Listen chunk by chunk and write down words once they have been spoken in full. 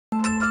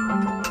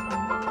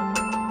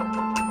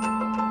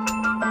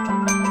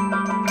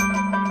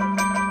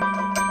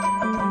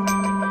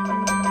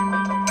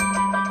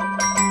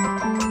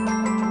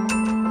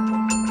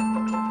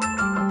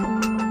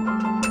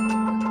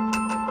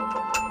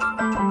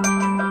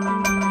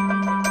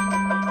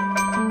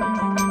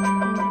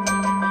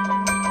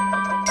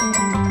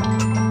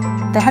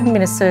There hadn't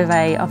been a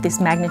survey of this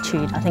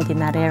magnitude, I think, in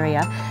that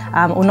area,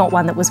 or not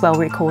one that was well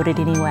recorded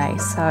anyway.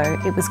 So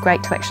it was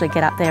great to actually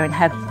get up there and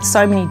have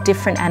so many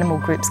different animal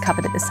groups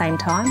covered at the same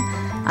time.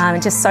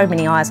 And just so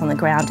many eyes on the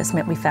ground just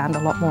meant we found a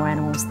lot more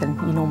animals than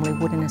you normally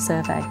would in a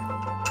survey.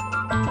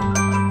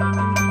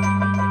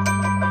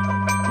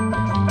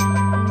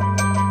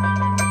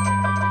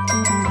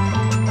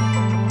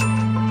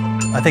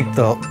 I think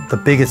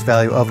the biggest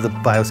value of the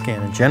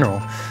Bioscan in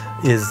general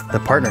is the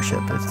partnership.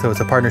 So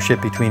it's a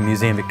partnership between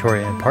Museum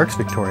Victoria and Parks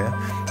Victoria,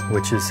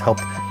 which has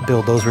helped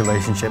build those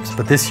relationships.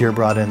 But this year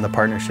brought in the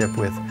partnership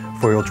with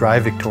Four-Wheel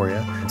Drive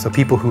Victoria. So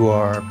people who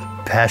are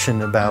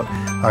passionate about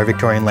our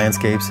Victorian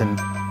landscapes and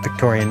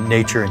Victorian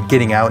nature and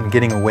getting out and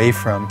getting away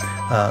from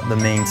the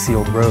main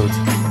sealed roads.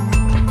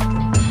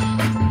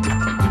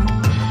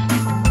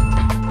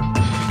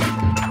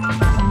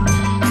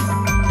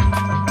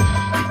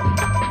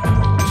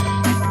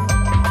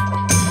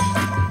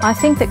 I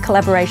think that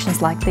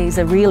collaborations like these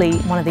are really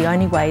one of the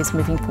only ways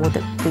moving forward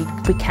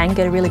that we can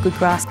get a really good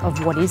grasp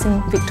of what is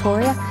in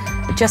Victoria,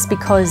 just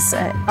because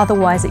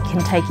otherwise it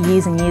can take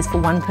years and years for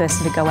one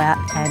person to go out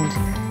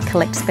and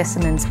collect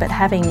specimens, but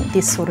having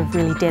this sort of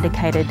really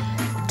dedicated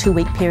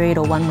 2-week period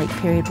or 1-week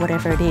period,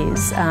 whatever it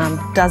is,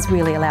 does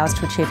really allow us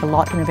to achieve a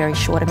lot in a very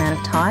short amount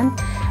of time.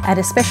 And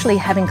especially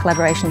having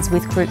collaborations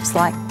with groups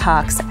like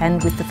Parks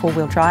and with the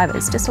four-wheel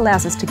drivers just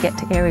allows us to get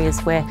to areas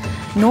where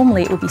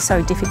normally it would be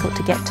so difficult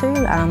to get to,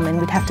 and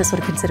we'd have to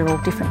sort of consider all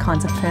different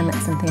kinds of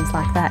permits and things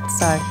like that.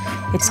 So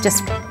it's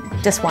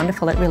just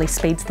wonderful. It really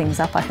speeds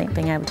things up, I think,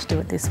 being able to do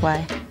it this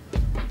way.